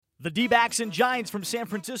The D-backs and Giants from San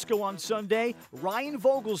Francisco on Sunday. Ryan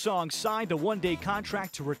Vogelsong signed a one-day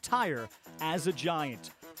contract to retire as a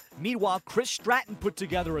Giant. Meanwhile, Chris Stratton put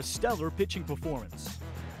together a stellar pitching performance.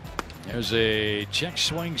 There's a check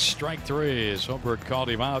swing, strike three as Holberg called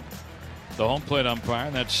him out. The home plate umpire,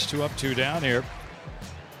 and that's 2 up, 2 down here.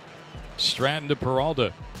 Stratton to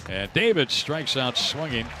Peralta. And David strikes out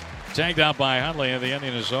swinging. Tagged out by Huntley, and the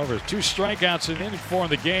inning is over. 2 strikeouts in inning 4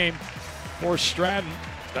 in the game for Stratton.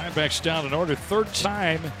 Diamondbacks down in order. 3rd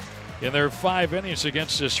time in their 5 innings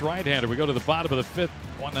against this right-hander. We go to the bottom of the 5th.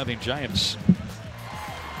 1-0 Giants.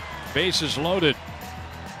 Bases loaded.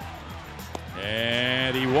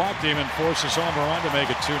 And he walked him and forces home run to make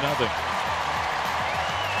it 2-0.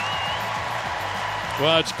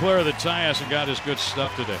 Well, it's clear that Ty hasn't got his good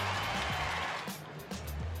stuff today.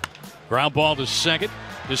 Ground ball to second.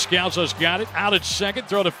 Descalzo's got it. Out at second.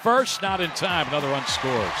 Throw to first. Not in time. Another run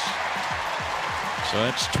scores. So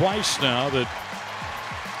that's twice now that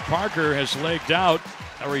Parker has legged out.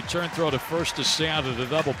 A return throw to first to stay out of the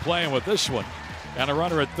double play. And with this one and a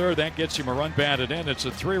runner at third, that gets him a run batted in. It's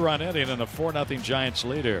a 3-run inning and a 4-0 Giants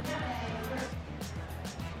lead here.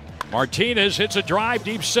 Martinez hits a drive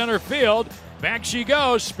deep center field. Back she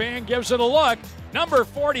goes. Span gives it a look. Number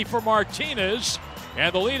 40 for Martinez.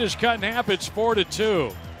 And the lead is cut in half. It's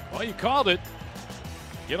 4-2. Well, you called it.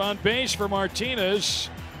 Get on base for Martinez.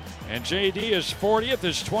 And JD is 40th,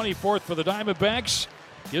 his 24th for the Diamondbacks.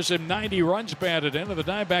 Gives him 90 runs batted in. And the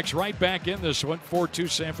Diamondbacks right back in this one, 4-2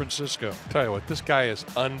 San Francisco. Tell you what, this guy is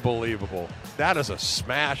unbelievable. That is a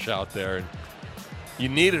smash out there. And you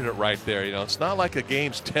needed it right there. You know, it's not like a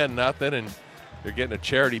game's 10-0 and you're getting a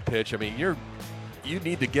charity pitch. I mean, you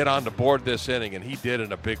need to get on the board this inning, and he did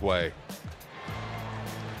in a big way.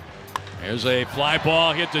 There's a fly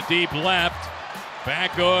ball hit to deep left.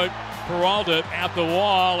 Back good. Peralta at the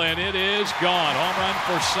wall, and it is gone. Home run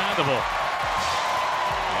for Sandoval.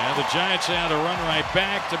 And the Giants had a run right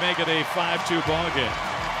back to make it a 5-2 ball game.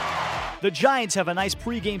 The Giants have a nice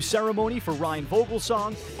pregame ceremony for Ryan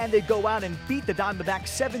Vogelsong, and they go out and beat the Diamondbacks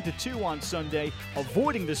 7-2 on Sunday,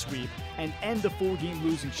 avoiding the sweep and end the 4-game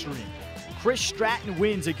losing streak. Chris Stratton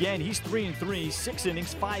wins again. He's 3-3, 6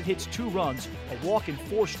 innings, 5 hits, 2 runs, a walk and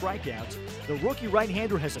 4 strikeouts. The rookie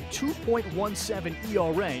right-hander has a 2.17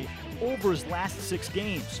 ERA over his last 6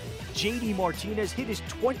 games. JD Martinez hit his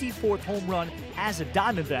 24th home run as a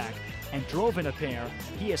Diamondback and drove in a pair.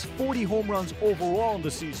 He has 40 home runs overall in the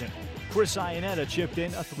season. Chris Iannetta chipped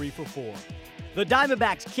in a 3-for-4. The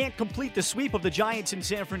Diamondbacks can't complete the sweep of the Giants in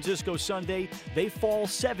San Francisco Sunday. They fall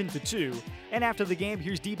 7-2. And after the game,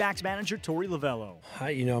 here's D-backs manager Torey Lovullo.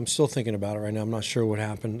 I'm still thinking about it right now. I'm not sure what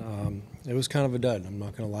happened. It was kind of a dud. I'm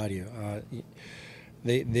not going to lie to you.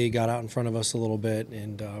 They got out in front of us a little bit,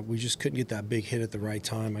 and we just couldn't get that big hit at the right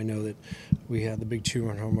time. I know that we had the big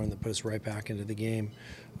 2-run home run that put us right back into the game.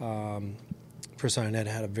 Chris Iannetta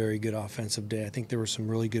had a very good offensive day. I think there were some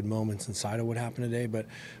really good moments inside of what happened today, but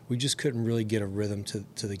we just couldn't really get a rhythm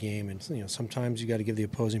to the game. And sometimes you got to give the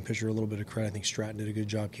opposing pitcher a little bit of credit. I think Stratton did a good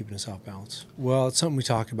job keeping us off balance. Well, it's something we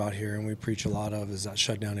talk about here and we preach a lot of is that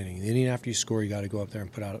shutdown inning. The inning after you score, you got to go up there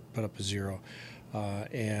and put up a 0.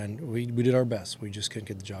 And we did our best. We just couldn't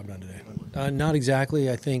get the job done today. Not exactly.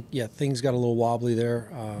 I think, things got a little wobbly there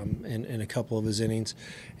in a couple of his innings.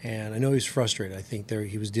 And I know he's frustrated. I think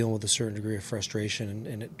he was dealing with a certain degree of frustration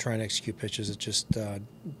and trying to execute pitches. It just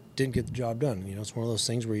didn't get the job done. It's one of those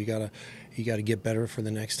things where you gotta get better for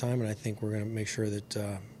the next time. And I think we're going to make sure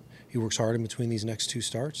that he works hard in between these next 2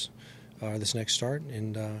 starts, this next start,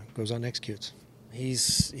 and goes out and executes.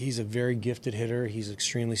 He's a very gifted hitter. He's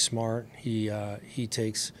extremely smart. He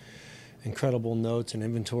takes incredible notes and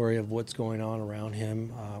inventory of what's going on around him,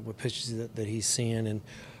 what pitches that he's seeing. And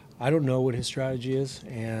I don't know what his strategy is,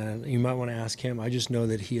 and you might want to ask him. I just know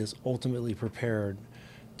that he is ultimately prepared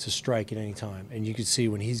to strike at any time. And you can see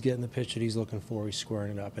when he's getting the pitch that he's looking for, he's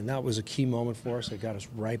squaring it up. And that was a key moment for us. It got us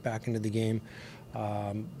right back into the game.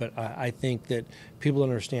 But I think that people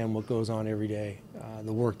understand what goes on every day,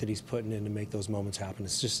 the work that he's putting in to make those moments happen.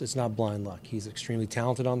 It's not blind luck. He's extremely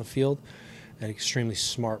talented on the field and extremely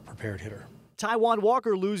smart, prepared hitter. Taijuan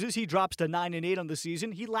Walker loses. He drops to 9-8 on the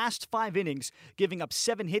season. He lasts 5 innings, giving up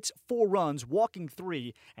 7 hits, 4 runs, walking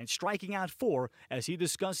 3, and striking out 4 as he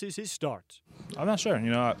discusses his start. I'm not sure.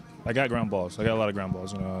 I got ground balls. I got a lot of ground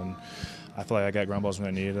balls. And I feel like I got ground balls when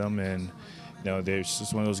I needed them. And it's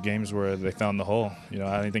just one of those games where they found the hole. I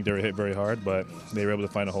didn't think they were hit very hard, but they were able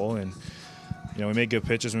to find a hole. And we made good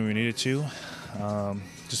pitches when we needed to.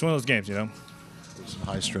 Just one of those games. Some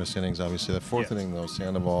high stress innings, obviously. The 4th inning, though,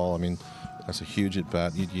 Sandoval. That's a huge at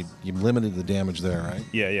bat. You limited the damage there, right?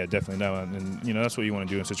 Yeah, definitely. No, and that's what you want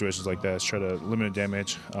to do in situations like that is try to limit the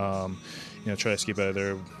damage. Try to escape out of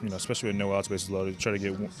there. Especially with no outs, bases loaded. Try to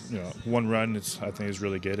get one run. I think is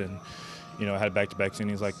really good, and I had back-to-back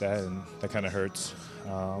innings like that, and that kind of hurts.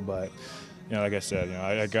 But like I said,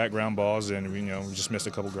 I got ground balls, and we just missed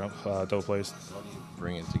a couple double plays.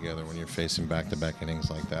 Bring it together when you're facing back-to-back innings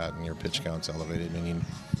like that, and your pitch count's elevated.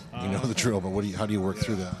 You know the drill, but how do you work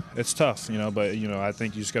through that? It's tough, but I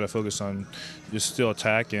think you just got to focus on just still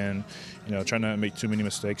attack and try not to make too many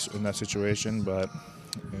mistakes in that situation, but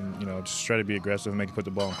just try to be aggressive and make it put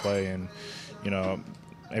the ball in play. And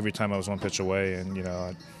every time I was one pitch away, and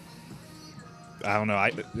I don't know,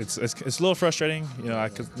 it's a little frustrating.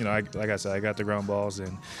 Like I said, I got the ground balls,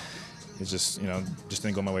 and it just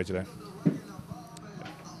didn't go my way today.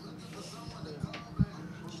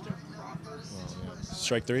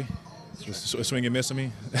 Strike three, just a swing and miss on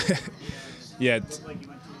me. Yeah,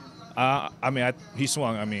 he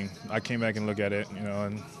swung. I came back and looked at it,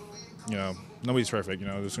 and nobody's perfect.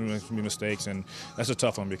 There's going to be mistakes, and that's a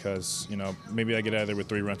tough one because maybe I get out of there with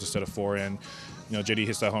 3 runs instead of 4, and JD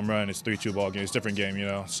hits that home run. It's 3-2 ball game. It's a different game,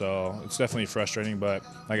 So it's definitely frustrating, but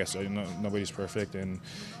like I said, nobody's perfect, and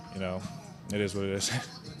it is what it is.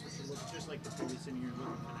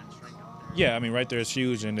 Yeah, right there is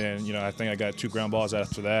huge, and then I think I got 2 ground balls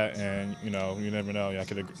after that, and you never know. I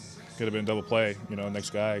could have been double play.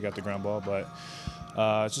 Next guy I got the ground ball, but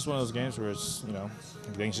it's just one of those games where it's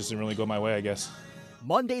things just didn't really go my way, I guess.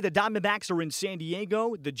 Monday, the Diamondbacks are in San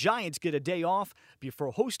Diego. The Giants get a day off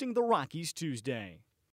before hosting the Rockies Tuesday.